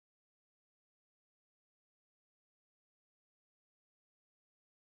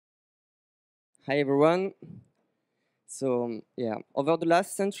Hi everyone. Over the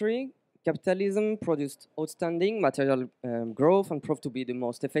last century, capitalism produced outstanding material growth and proved to be the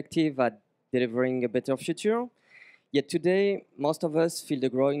most effective at delivering a better future. Yet today, most of us feel the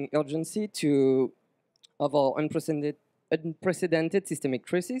growing urgency of our unprecedented systemic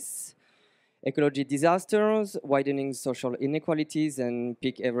crisis, ecology disasters, widening social inequalities, and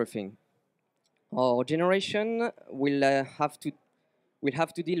peak everything. Our generation will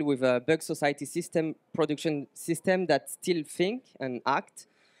have to deal with a bug society system, production system that still think and act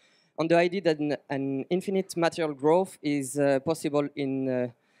on the idea that an infinite material growth is possible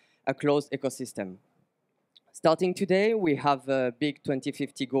in a closed ecosystem. Starting today, we have big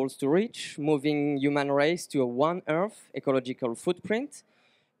 2050 goals to reach, moving human race to a one Earth ecological footprint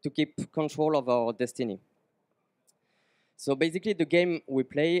to keep control of our destiny. So basically, the game we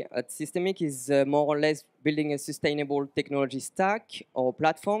play at Systemic is more or less building a sustainable technology stack or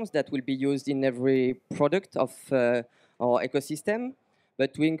platforms that will be used in every product of our ecosystem.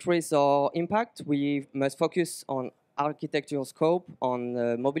 But to increase our impact, we must focus on architectural scope,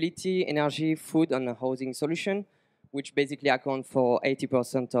 on mobility, energy, food, and housing solution, which basically account for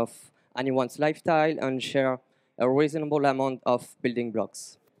 80% of anyone's lifestyle and share a reasonable amount of building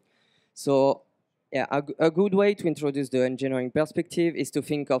blocks. So yeah, a good way to introduce the engineering perspective is to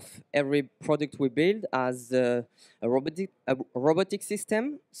think of every product we build as a robotic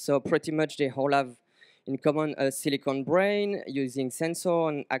system. So pretty much they all have in common a silicon brain using sensor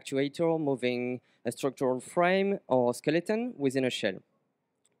and actuator moving a structural frame or skeleton within a shell.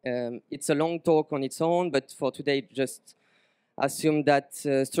 It's a long talk on its own, but for today, just assume that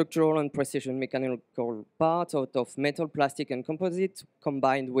structural and precision mechanical parts out of metal, plastic, and composite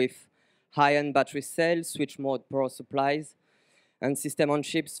combined with high-end battery cells, switch mode power supplies, and system on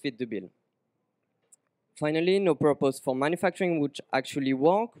chips fit the bill. Finally, no purpose for manufacturing which actually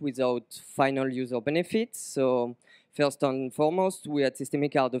work without final user benefits. So first and foremost, we at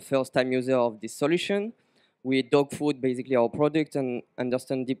Systemic are the first-time user of this solution. We dog food basically our product and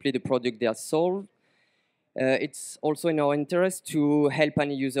understand deeply the product they are sold. It's also in our interest to help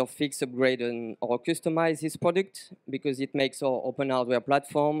any user fix, upgrade, or customize his product because it makes our open hardware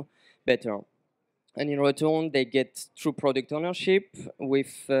platform better. And in return, they get true product ownership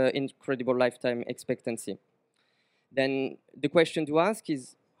with incredible lifetime expectancy. Then the question to ask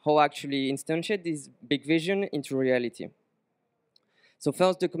is how actually instantiate this big vision into reality. So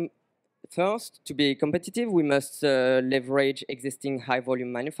first, to be competitive, we must leverage existing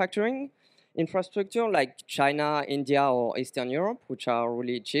high-volume manufacturing infrastructure like China, India, or Eastern Europe, which are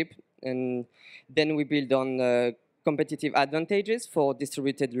really cheap. And then we build on competitive advantages for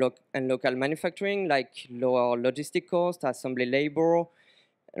distributed and local manufacturing, like lower logistic costs, assembly labor,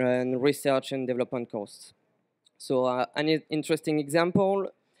 and research and development costs. So an interesting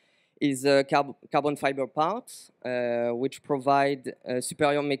example is carbon fiber parts, which provide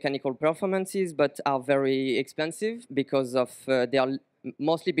superior mechanical performances, but are very expensive because of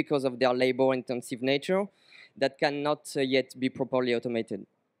mostly because of their labor-intensive nature that cannot yet be properly automated.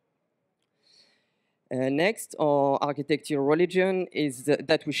 Next, our architecture religion is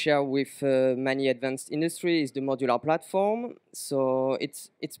that we share with many advanced industries is the modular platform. So it's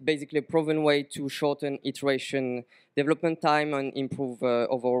basically a proven way to shorten iteration development time and improve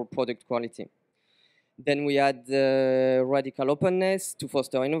overall product quality. Then we add radical openness to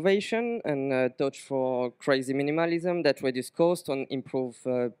foster innovation and a touch for crazy minimalism that reduce cost and improve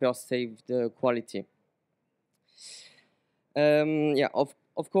perceived quality.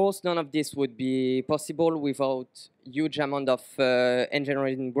 Of course, none of this would be possible without huge amount of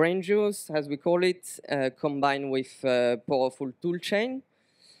engineering brain juice, as we call it, combined with powerful tool chain.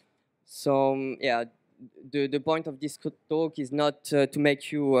 So the point of this talk is not to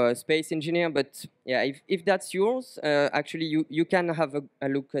make you a space engineer, but yeah, if that's yours, actually you can have a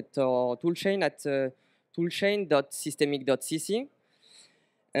look at our tool chain at toolchain.systemic.cc,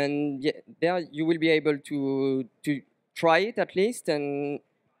 and yeah, there you will be able to try it at least, and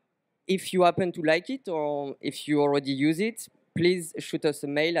if you happen to like it or if you already use it, please shoot us a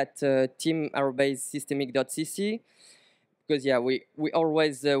mail at team@systemic.cc because yeah, we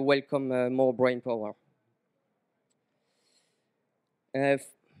always welcome more brain power.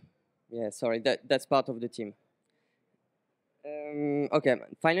 Sorry, that's part of the team. Okay,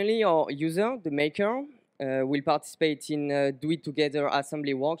 finally, our user, the maker, will participate in Do It Together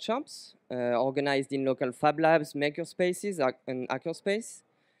assembly workshops organized in local fab labs, maker spaces, and hackerspace.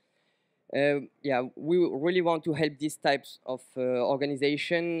 We really want to help these types of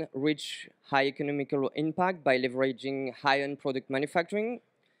organization reach high economical impact by leveraging high-end product manufacturing.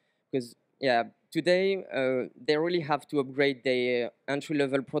 Because today they really have to upgrade their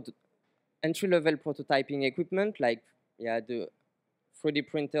entry-level entry-level prototyping equipment, like the 3D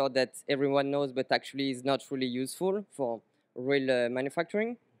printer that everyone knows, but actually is not really useful for real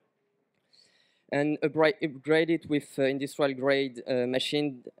manufacturing. And upgrade it with industrial-grade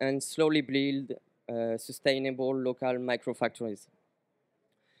machine and slowly build sustainable local microfactories.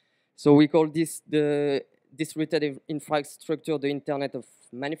 So we call this the distributed infrastructure, the Internet of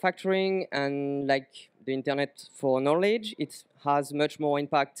Manufacturing, and like the Internet for knowledge, it has much more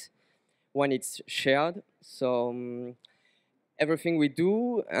impact when it's shared. So everything we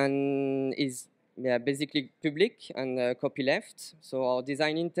do and is basically public and copyleft. So our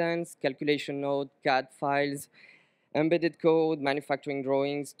design intents, calculation node, CAD files, embedded code, manufacturing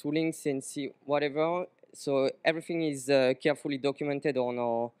drawings, tooling, CNC, whatever. So everything is carefully documented on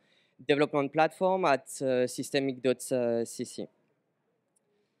our development platform at systemic.cc.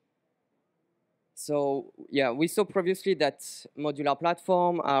 So we saw previously that modular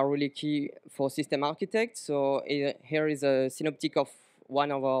platforms are really key for system architects. So here is a synoptic of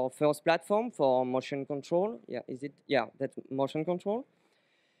one of our first platform for motion control. That's motion control.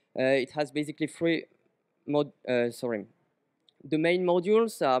 It has basically the main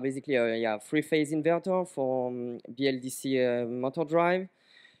modules are basically a three-phase inverter for BLDC motor drive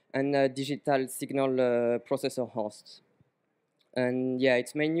and digital signal processor host. And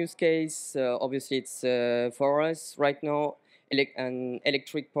its main use case, obviously, it's for us right now an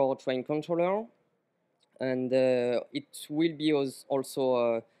electric powertrain controller, and it will be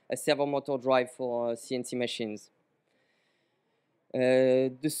also a servo motor drive for CNC machines.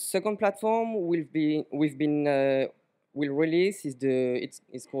 The second platform will release is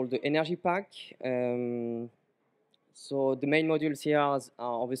it's called the Energy Pack. So the main modules here are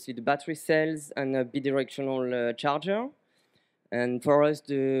obviously the battery cells and a bidirectional charger. And for us,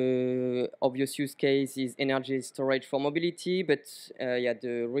 the obvious use case is energy storage for mobility. But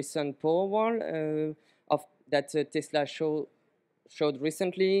the recent Powerwall that Tesla showed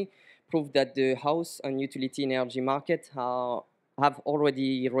recently proved that the house and utility energy market have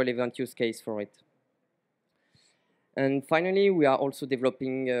already relevant use case for it. And finally, we are also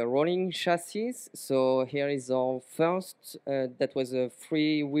developing rolling chassis. So here is our first, that was a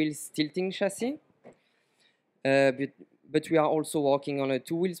 3-wheels tilting chassis. But we are also working on a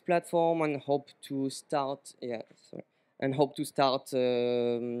 2-wheels platform and hope to start,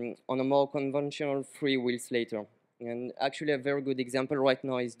 on a more conventional 3 wheels later. And actually, a very good example right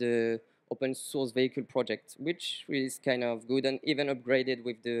now is the open source vehicle project, which is kind of good and even upgraded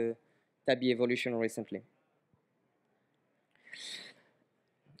with the Tabby evolution recently.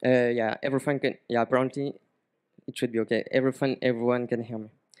 Apparently it should be okay. Everyone can hear me.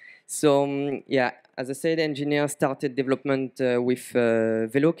 So as I said, engineers started development with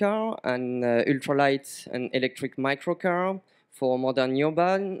Velocar and ultralight and electric microcar for modern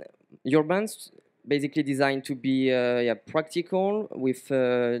urbans, basically designed to be practical with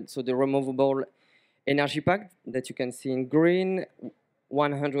so the removable energy pack that you can see in green,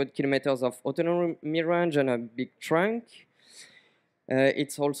 100 kilometers of autonomy range and a big trunk.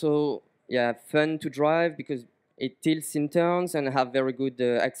 It's also fun to drive because it tilts in turns and have very good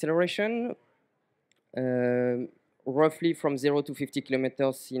acceleration, roughly from 0 to 50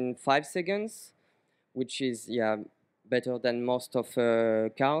 kilometers in 5 seconds, which is better than most of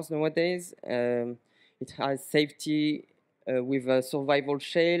cars nowadays. It has safety with a survival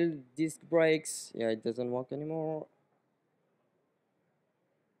shell, disc brakes. It doesn't work anymore.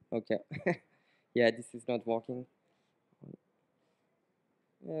 Okay. This is not working.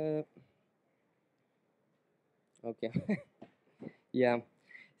 Okay.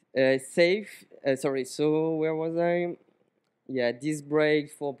 Safe. Sorry. So where was I? Disc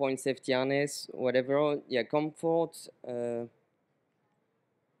brake, 4-point safety harness, whatever. Comfort.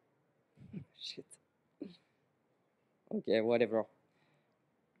 Shit. Okay, whatever.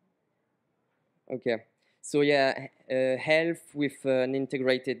 Okay. So health with an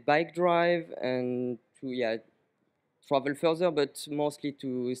integrated bike drive and to travel further, but mostly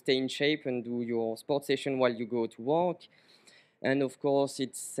to stay in shape and do your sport session while you go to work. And of course,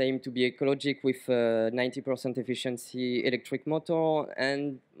 it's aimed to be ecologic with 90% efficiency electric motor.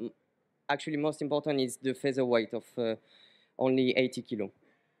 And actually, most important is the feather weight of only 80 kilo.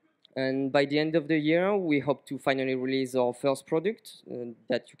 And by the end of the year, we hope to finally release our first product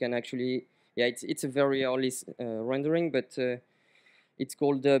that you can actually, it's a very early rendering, but it's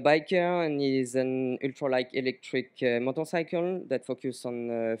called Biker and is an ultralight electric motorcycle that focuses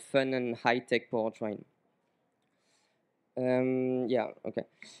on fun and high-tech powertrain. Okay.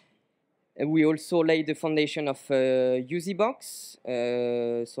 We also laid the foundation of UziBox,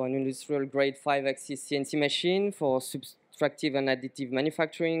 so an industrial grade 5-axis CNC machine for extractive and additive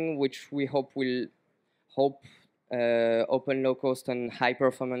manufacturing, which we hope will open low-cost and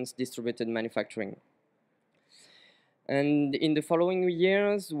high-performance distributed manufacturing. And in the following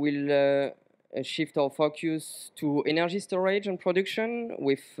years, we'll shift our focus to energy storage and production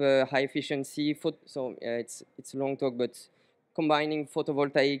with high efficiency. It's a long talk, but combining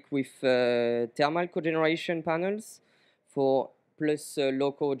photovoltaic with thermal cogeneration panels for plus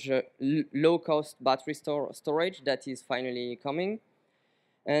low-cost battery storage that is finally coming.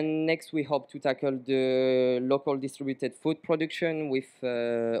 And next, we hope to tackle the local distributed food production with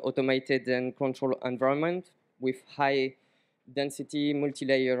automated and controlled environment with high density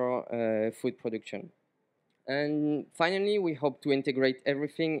multi-layer food production. And finally, we hope to integrate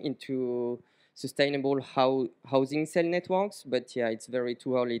everything into sustainable housing cell networks. But yeah, it's very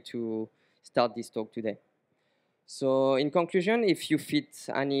too early to start this talk today. So in conclusion, if you fit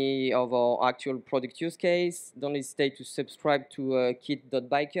any of our actual product use case, don't hesitate to subscribe to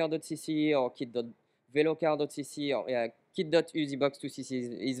kit.biker.cc or kit.velocar.cc or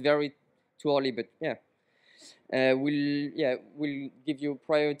kit.uzibox2cc is very too early, but yeah. We'll give you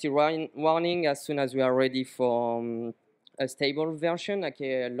priority warning as soon as we are ready for a stable version, like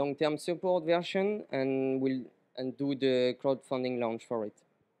a long-term support version, and we'll do the crowdfunding launch for it.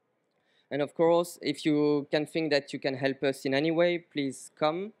 And of course, if you can think that you can help us in any way, please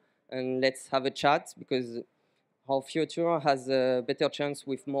come and let's have a chat, because our future has a better chance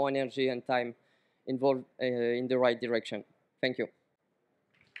with more energy and time involved in the right direction. Thank you.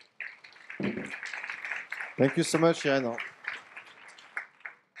 Thank you so much, Yann.